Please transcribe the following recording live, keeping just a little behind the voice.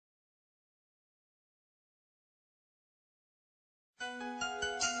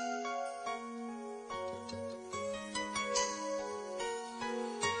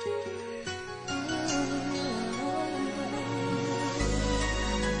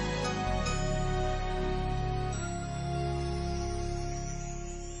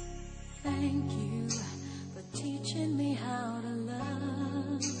Thank you for teaching me how to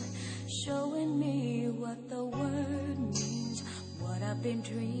love, showing me what the word means, what I've been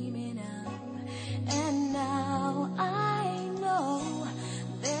dreaming of. And now I know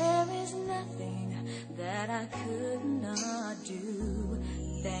there is nothing that I could not do.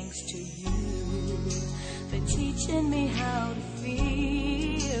 Thanks to you for teaching me how to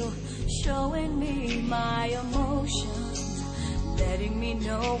feel, showing me my emotions, letting me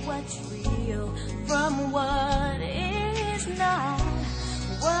know what's real from what is not.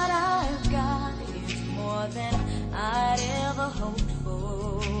 What I've got is more than I'd ever hoped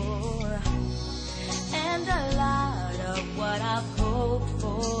for, and a lot of what I've hoped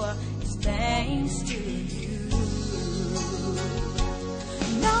for is thanks to